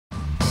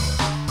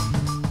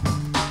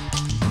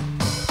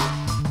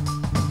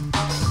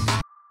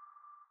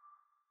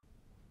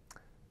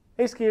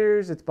Hey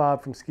skiers, it's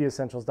Bob from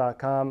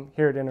Skiessentials.com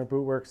here at Inner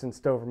Bootworks in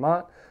Stowe,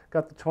 Vermont.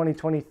 Got the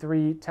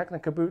 2023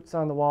 Tecnica boots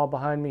on the wall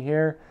behind me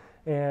here.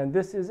 And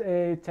this is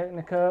a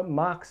Tecnica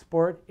Mach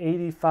Sport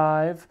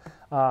 85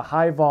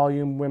 high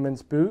volume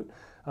women's boot.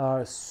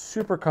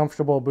 Super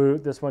comfortable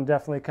boot. This one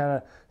definitely kind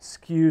of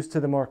skews to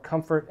the more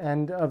comfort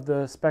end of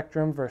the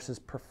spectrum versus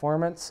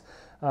performance.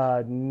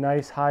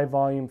 Nice high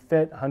volume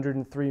fit,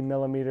 103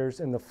 millimeters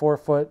in the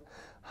forefoot,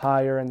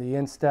 higher in the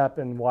instep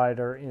and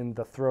wider in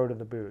the throat of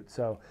the boot.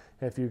 So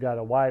if you've got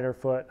a wider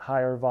foot,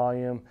 higher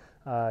volume,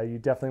 you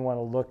definitely want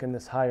to look in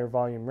this higher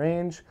volume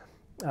range.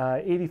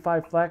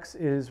 85 flex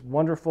is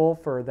wonderful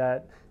for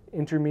that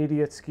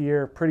intermediate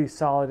skier, pretty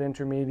solid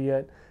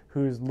intermediate,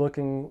 who's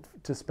looking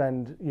to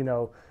spend,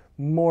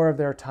 more of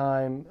their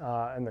time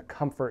in the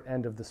comfort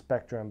end of the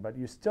spectrum, but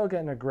you're still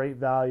getting a great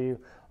value,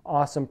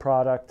 awesome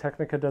product.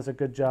 Tecnica does a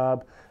good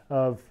job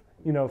of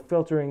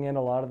filtering in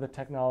a lot of the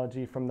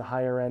technology from the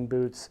higher end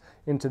boots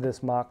into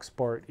this Mach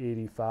Sport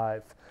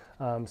 85.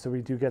 So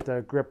we do get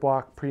the grip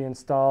walk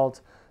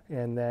pre-installed,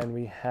 and then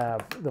we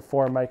have the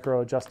 4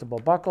 micro adjustable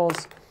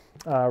buckles.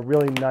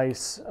 Really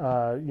nice,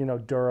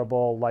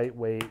 durable,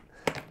 lightweight,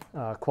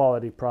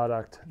 quality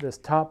product. This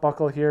top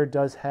buckle here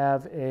does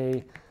have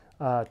a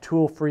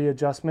tool-free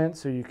adjustment,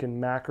 so you can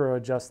macro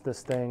adjust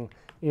this thing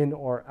in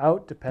or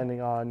out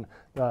depending on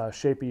the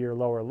shape of your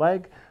lower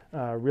leg.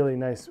 Really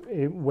nice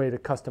way to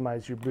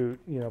customize your boot,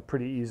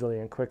 pretty easily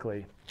and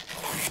quickly.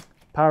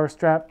 Power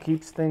strap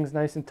keeps things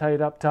nice and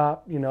tight up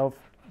top.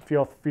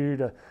 Feel free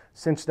to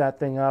cinch that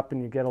thing up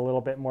and you get a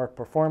little bit more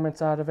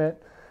performance out of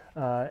it.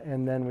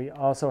 And then we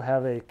also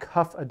have a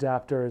cuff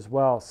adapter as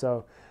well.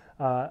 So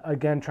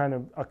again, trying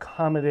to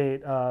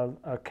accommodate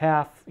a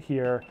calf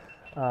here.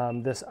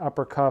 This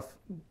upper cuff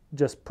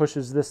just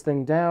pushes this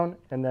thing down,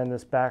 and then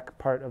this back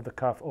part of the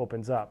cuff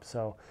opens up.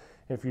 So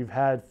if you've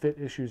had fit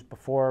issues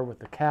before with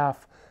the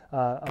calf,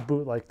 a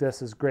boot like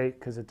this is great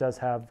because it does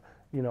have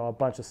a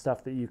bunch of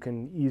stuff that you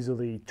can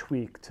easily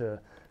tweak to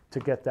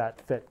get that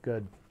fit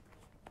good.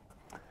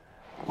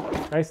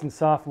 Nice and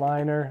soft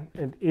liner.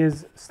 It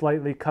is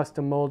slightly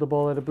custom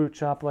moldable at a boot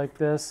shop like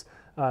this.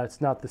 It's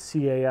not the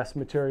CAS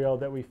material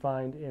that we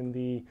find in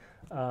the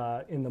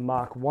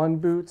Mach 1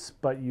 boots,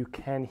 but you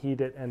can heat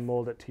it and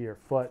mold it to your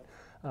foot.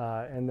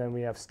 And then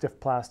we have stiff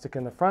plastic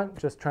in the front,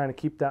 just trying to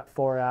keep that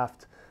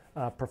fore-aft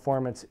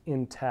performance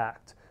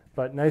intact.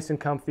 But nice and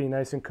comfy,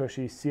 nice and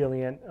cushy,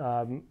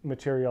 sealant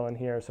material in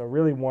here, so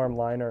really warm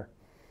liner.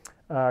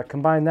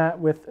 Combine that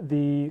with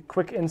the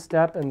quick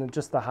instep and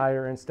just the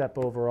higher instep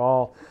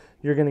overall,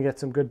 you're going to get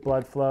some good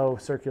blood flow,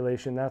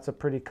 circulation. That's a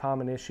pretty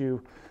common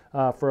issue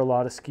for a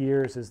lot of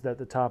skiers, is that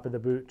the top of the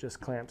boot just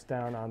clamps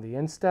down on the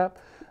instep.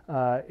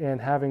 And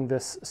having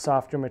this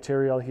softer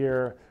material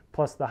here,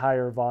 plus the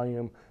higher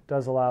volume,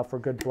 does allow for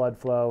good blood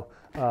flow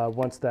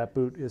once that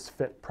boot is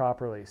fit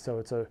properly. So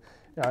it's a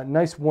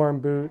nice warm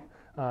boot,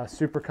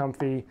 super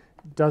comfy,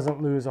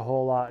 doesn't lose a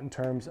whole lot in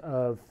terms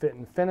of fit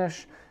and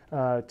finish.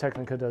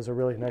 Tecnica does a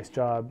really nice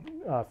job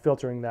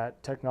filtering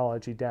that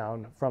technology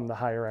down from the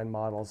higher end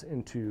models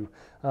into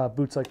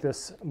boots like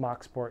this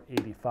Mach Sport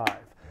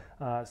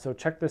 85. So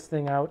check this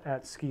thing out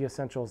at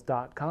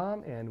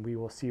Skiessentials.com, and we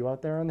will see you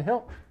out there on the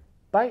hill.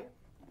 Bye.